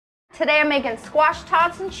Today I'm making squash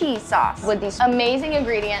tots and cheese sauce with these amazing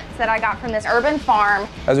ingredients that I got from this urban farm.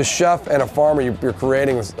 As a chef and a farmer, you're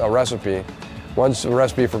creating a recipe. One's a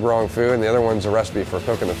recipe for growing food and the other one's a recipe for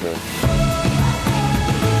cooking the food.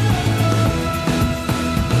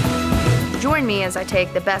 Join me as I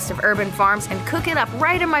take the best of urban farms and cook it up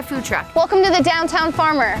right in my food truck. Welcome to the Downtown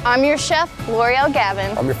Farmer. I'm your chef, L'Oreal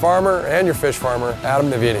Gavin. I'm your farmer and your fish farmer, Adam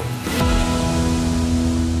Navidi.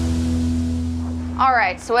 All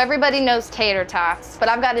right, so everybody knows tater tots, but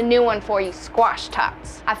I've got a new one for you, squash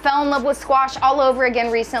tots. I fell in love with squash all over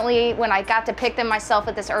again recently when I got to pick them myself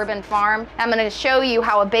at this urban farm. I'm gonna show you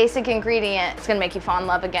how a basic ingredient is gonna make you fall in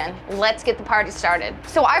love again. Let's get the party started.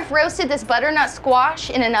 So I've roasted this butternut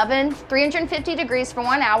squash in an oven, 350 degrees for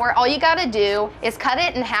 1 hour. All you gotta do is cut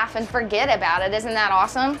it in half and forget about it. Isn't that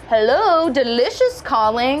awesome? Hello, delicious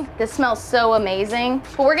calling. This smells so amazing.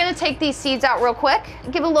 But we're gonna take these seeds out real quick.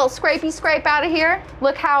 Give a little scrapey scrape out of here.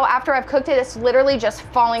 Look how after I've cooked it, it's literally just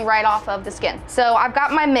falling right off of the skin. So I've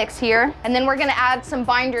got my mix here, and then we're gonna add some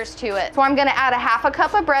binders to it. So I'm gonna add a half a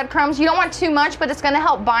cup of breadcrumbs. You don't want too much, but it's gonna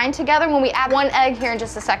help bind together when we add 1 egg here in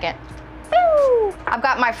just a second. Woo! I've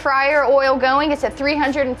got my fryer oil going. It's at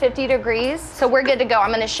 350 degrees, so we're good to go.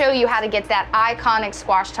 I'm gonna show you how to get that iconic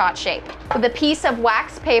squash tot shape. With a piece of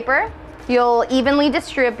wax paper, you'll evenly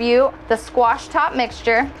distribute the squash tot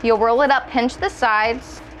mixture. You'll roll it up, pinch the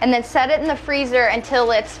sides, and then set it in the freezer until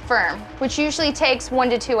it's firm, which usually takes 1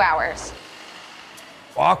 to 2 hours.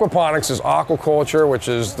 Aquaponics is aquaculture, which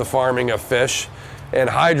is the farming of fish, and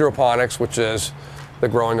hydroponics, which is the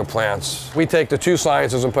growing of plants. We take the two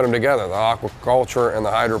sciences and put them together, the aquaculture and the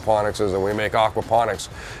hydroponics, and we make aquaponics.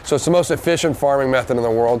 So it's the most efficient farming method in the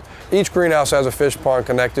world. Each greenhouse has a fish pond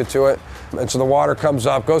connected to it. And so the water comes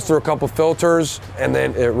up, goes through a couple filters, and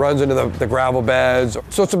then it runs into the gravel beds.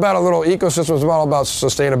 So it's about a little ecosystem. It's all about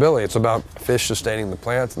sustainability. It's about fish sustaining the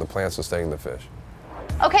plants and the plants sustaining the fish.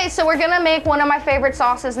 Okay, so we're gonna make one of my favorite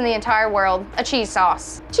sauces in the entire world, a cheese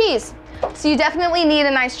sauce. Cheese. So you definitely need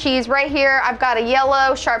a nice cheese. Right here, I've got a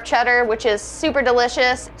yellow sharp cheddar, which is super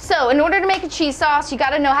delicious. So in order to make a cheese sauce, you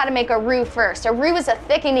gotta know how to make a roux first. A roux is a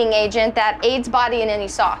thickening agent that aids body in any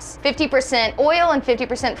sauce. 50% oil and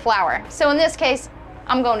 50% flour. So in this case,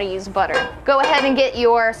 I'm going to use butter. Go ahead and get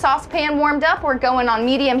your saucepan warmed up. We're going on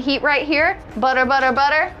medium heat right here. Butter, butter,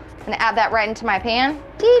 butter. I'm gonna add that right into my pan.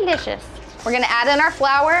 Delicious. We're gonna add in our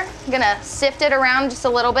flour. I'm gonna sift it around just a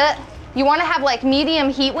little bit. You wanna have like medium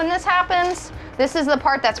heat when this happens. This is the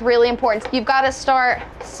part that's really important. You've gotta start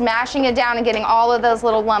smashing it down and getting all of those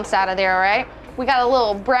little lumps out of there, all right? We got a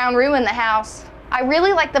little brown roux in the house. I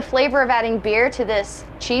really like the flavor of adding beer to this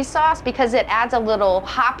cheese sauce because it adds a little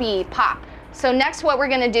hoppy pop. So next what we're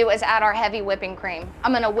gonna do is add our heavy whipping cream.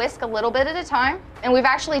 I'm gonna whisk a little bit at a time, and we've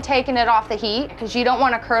actually taken it off the heat because you don't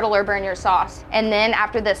wanna curdle or burn your sauce. And then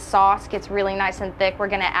after this sauce gets really nice and thick, we're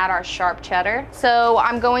gonna add our sharp cheddar. So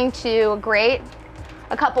I'm going to grate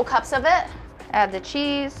a couple cups of it, add the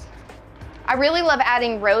cheese. I really love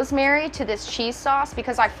adding rosemary to this cheese sauce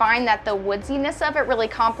because I find that the woodsiness of it really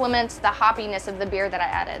complements the hoppiness of the beer that I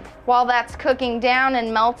added. While that's cooking down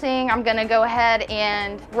and melting, I'm gonna go ahead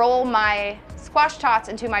and roll my squash tots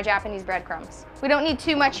into my Japanese breadcrumbs. We don't need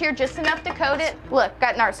too much here, just enough to coat it. Look,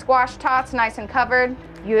 got our squash tots nice and covered.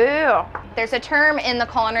 Yeah. There's a term in the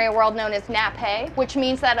culinary world known as nappe, which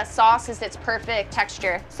means that a sauce is its perfect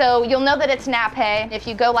texture. So you'll know that it's nappe if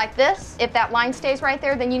you go like this. If that line stays right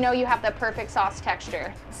there, then you know you have the perfect sauce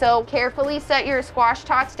texture. So carefully set your squash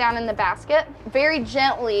tots down in the basket. Very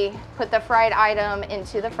gently put the fried item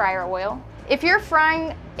into the fryer oil. If you're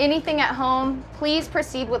frying anything at home, please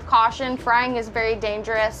proceed with caution. Frying is very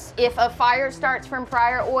dangerous. If a fire starts from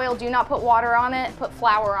fryer oil, do not put water on it, put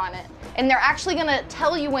flour on it. And they're actually gonna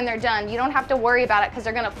tell you when they're done. You don't have to worry about it because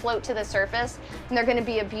they're gonna float to the surface and they're gonna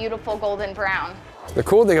be a beautiful golden brown. The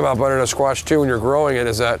cool thing about butternut squash too when you're growing it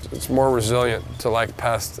is that it's more resilient to like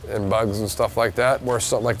pests and bugs and stuff like that, where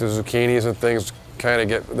something like the zucchinis and things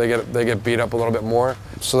kind of get beat up a little bit more.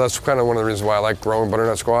 So that's kind of one of the reasons why I like growing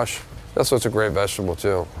butternut squash. That's what's a great vegetable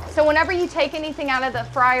too. So whenever you take anything out of the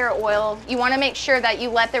fryer oil, you want to make sure that you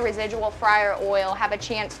let the residual fryer oil have a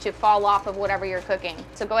chance to fall off of whatever you're cooking.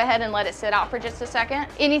 So go ahead and let it sit out for just a second.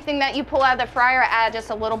 Anything that you pull out of the fryer, add just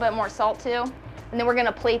a little bit more salt to, and then we're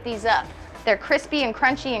gonna plate these up. They're crispy and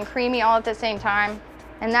crunchy and creamy all at the same time,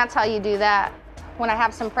 and that's how you do that. When I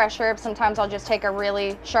have some fresh herbs, sometimes I'll just take a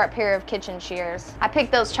really sharp pair of kitchen shears. I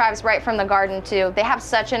picked those chives right from the garden too. They have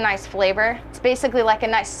such a nice flavor. It's basically like a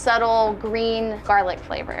nice subtle green garlic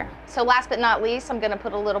flavor. So last but not least, I'm gonna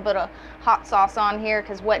put a little bit of hot sauce on here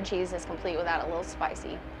because wet cheese is complete without a little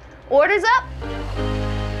spicy. Orders up!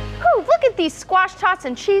 Whew, look at these squash tots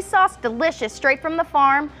and cheese sauce, delicious, straight from the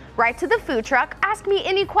farm, right to the food truck. Ask me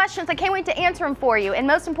any questions, I can't wait to answer them for you. And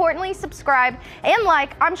most importantly, subscribe and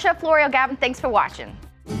like. I'm Chef L'Oreal Gavin, thanks for watching.